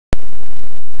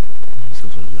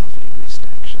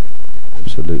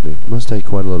Absolutely. Must take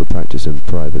quite a lot of practice in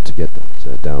private to get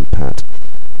that down pat.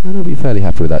 And I'll be fairly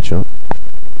happy with that shot.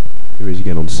 Here he is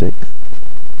again on 6th.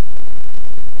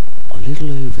 A little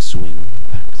overswing,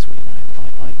 backswing,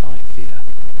 I fear.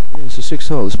 Yeah, it's a 6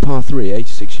 hole. It's par 3,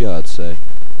 86 yards, so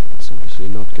it's obviously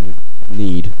not going to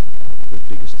need the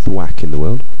biggest thwack in the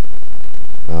world.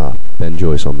 Ah, Ben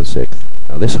Joyce on the 6th.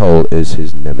 Now this hole is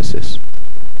his nemesis.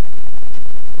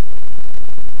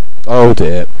 Oh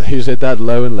dear, he's hit that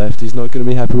low and left. He's not going to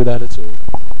be happy with that at all.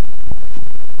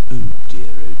 Oh dear,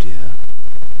 oh dear.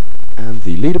 And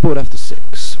the leaderboard after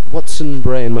 6. Watson,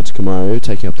 Bray and Matsukamaro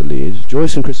taking up the lead.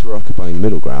 Joyce and Christopher occupying the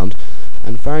middle ground.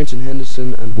 And Farrington,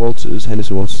 Henderson and Walters,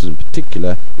 Henderson-Walters in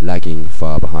particular, lagging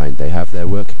far behind. They have their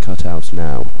work cut out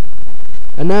now.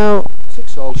 And now,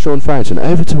 6-hole, Sean Farrington.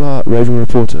 Over to our roving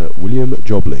reporter, William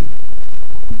Jobling.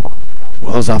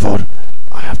 Well, Zaphod,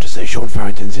 I have to say Sean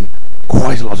Farrington's in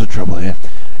quite a lot of trouble here.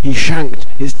 He shanked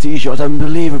his tee shot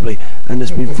unbelievably and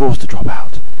has been forced to drop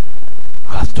out.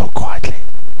 I'll have to talk quietly.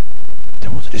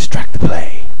 Don't want to distract the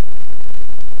play.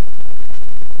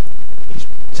 He's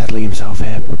settling himself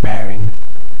here, preparing.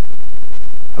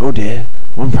 Oh dear,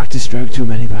 one practice stroke too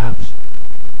many perhaps.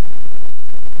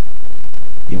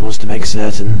 He wants to make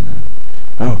certain.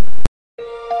 Oh.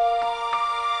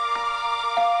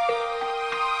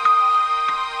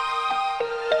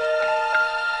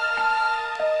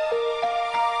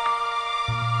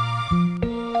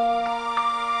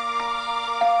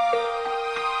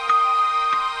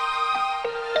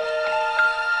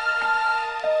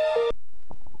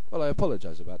 Well, I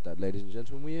apologise about that, ladies and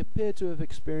gentlemen. We appear to have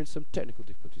experienced some technical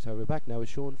difficulties. However, back now with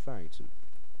Sean Farrington.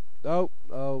 Oh,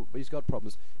 he's got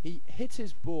problems. He hit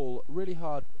his ball really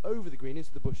hard over the green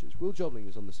into the bushes. Will Jobling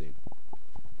is on the scene.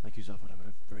 Thank you, Zaphod. I've got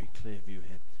a very clear view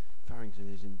here.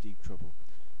 Farrington is in deep trouble.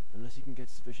 Unless he can get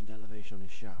sufficient elevation on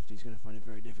his shaft, he's going to find it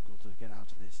very difficult to get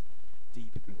out of this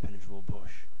deep, impenetrable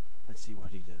bush. Let's see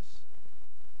what he does.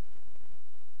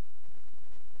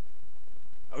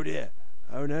 Oh dear!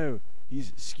 Oh no!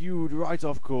 He's skewed right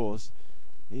off course.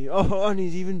 And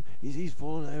he's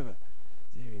fallen over.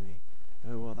 Deary me.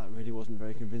 Oh well, that really wasn't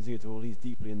very convincing at all. He's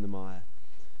deeply in the mire.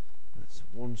 That's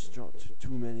one shot too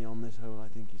many on this hole. I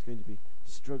think he's going to be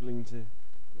struggling to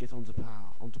get onto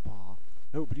par.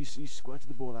 Oh, but he's squirted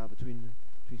the ball out between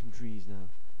some trees now.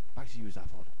 Back to you,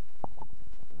 Zaphod.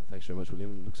 Thanks very much,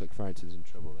 William. Looks like Farrington's in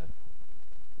trouble there.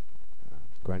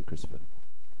 Grant Christopher.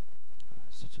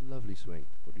 Such a lovely swing.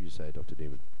 What do you say, Dr.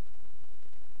 Demon?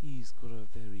 He's got a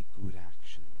very good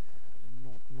action there.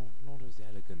 Not as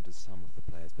elegant as some of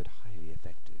the players, but highly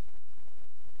effective.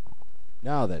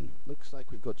 Now then, looks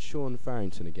like we've got Sean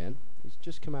Farrington again. He's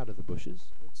just come out of the bushes.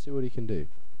 Let's see what he can do.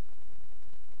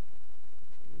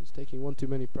 He's taking one too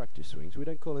many practice swings. We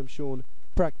don't call him Sean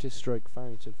Practice Stroke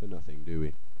Farrington for nothing, do we?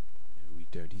 No, we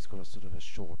don't. He's got a sort of a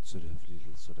short, he's got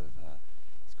a sort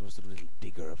of little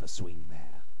digger of a swing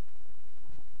there.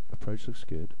 Approach looks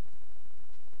good.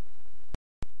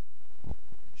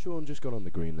 Sean just got on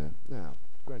the green there. Now,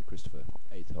 Grant Christopher,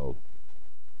 8th hole.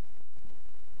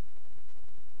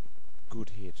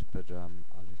 Good hit, but a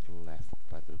little left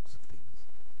by the looks of things.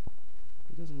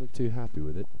 He doesn't look too happy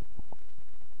with it.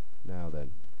 Now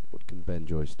then, what can Ben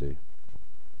Joyce do?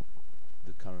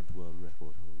 The current world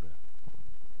record holder.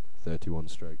 31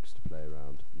 strokes to play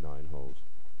around, 9 holes.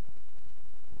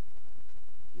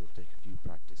 He'll take a few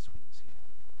practice swings here.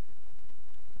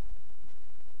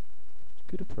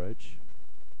 Good approach.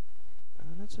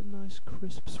 And that's a nice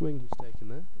crisp swing he's taken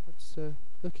there. That's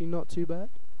looking not too bad.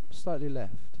 Slightly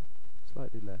left.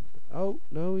 Oh,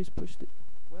 no, he's pushed it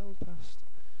well past.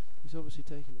 He's obviously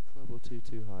taken a club or two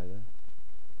too high there.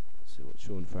 Let's see what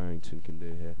Sean Farrington can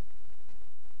do here.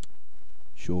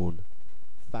 Sean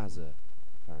Fazzer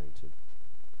Farrington.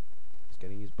 He's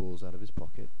getting his balls out of his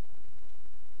pocket.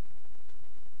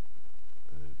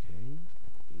 Okay.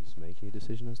 He's making a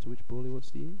decision as to which ball he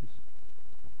wants to use.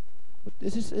 But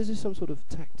is this some sort of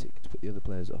tactic to put the other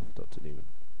players off, Dr. Newman?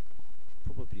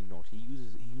 Probably not. He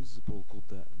uses a ball called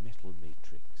the Metal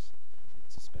Matrix.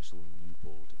 It's a special new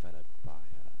ball developed by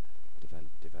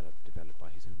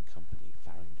his own company,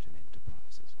 Farrington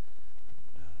Enterprises.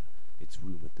 And it's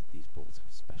rumoured that these balls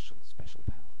have special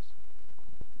powers.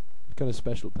 What kind of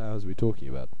special powers are we talking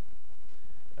about?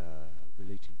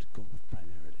 Relating to golf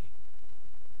primarily.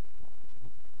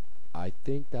 I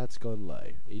think that's gone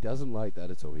low. He doesn't like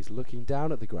that at all. He's looking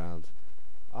down at the ground.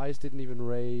 Eyes didn't even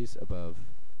raise above.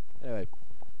 Anyway,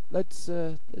 let's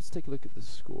take a look at the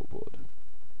scoreboard.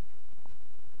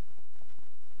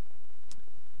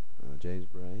 James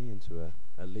Bray into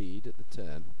a lead at the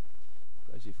turn,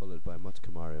 closely followed by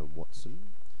Matsukamaro and Watson,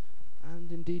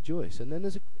 and indeed Joyce. And then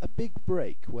there's a big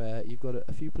break where you've got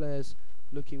a few players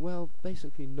looking, well,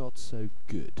 basically not so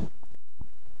good.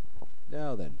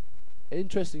 Now then,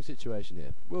 interesting situation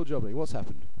here. Will Jobling, what's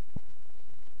happened?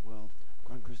 Well,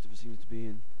 Grant Christopher seems to be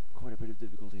in quite a bit of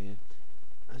difficulty here.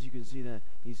 As you can see there,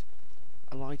 he's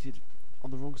alighted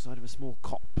on the wrong side of a small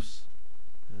copse,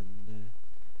 and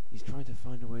he's trying to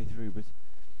find a way through, but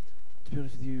to be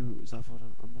honest with you, Zaphod,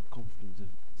 I'm not confident of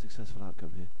successful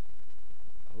outcome here.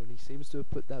 Oh, and he seems to have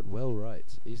put that well right.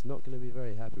 He's not going to be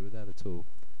very happy with that at all.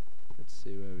 Let's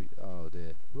see where we... Oh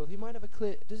dear. Well, he might have a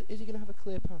clear... is he going to have a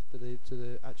clear path to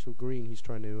the actual green he's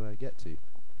trying to get to?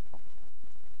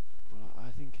 Well,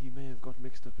 I think he may have got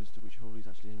mixed up as to which hole he's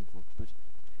actually aiming for, but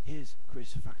here's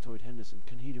Chris Factoid Henderson.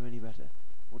 Can he do any better?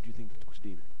 What do you think, Dr.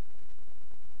 Demon?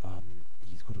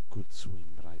 He's got a good swing,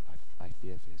 but I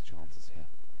fear for his chances here.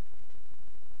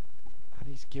 And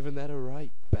he's given that a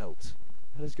right belt.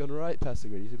 That has gone right past the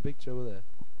green. He's in big trouble there.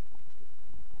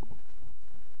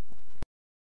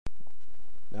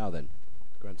 Now then,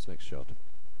 Grant's next shot.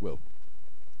 Will.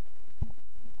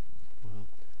 Well,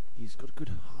 he's got a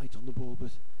good height on the ball,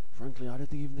 but frankly, I don't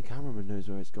think even the cameraman knows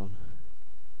where it's gone.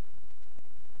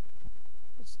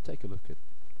 Let's take a look at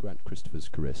Grant Christopher's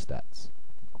career stats.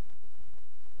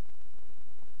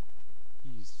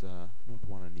 He's not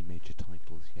won any major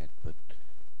titles yet, but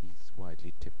he's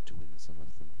widely tipped to win some of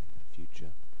them in the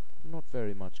future. Not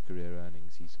very much career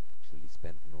earnings. He's clearly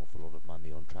spent an awful lot of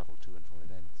money on travel to and from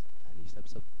events. And he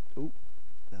steps up. Oh,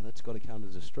 now that's got to count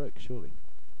as a stroke, surely.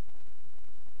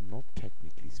 Not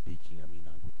technically speaking. I mean,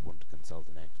 I would want to consult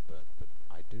an expert, but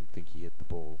I don't think he hit the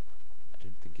ball. I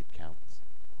don't think it counts.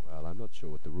 Well, I'm not sure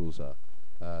what the rules are.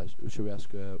 Shall we ask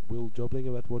Will Jobling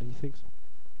about what he thinks?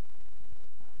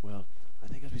 Well, I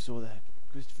think as we saw there,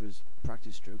 Christopher's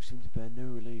practice strokes seem to bear no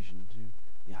relation to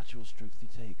the actual strokes he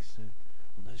takes, so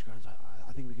on those grounds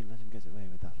I think we can let him get away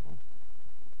with that one.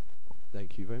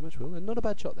 Thank you very much, Will. And not a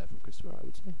bad shot there from Christopher, I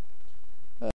would say.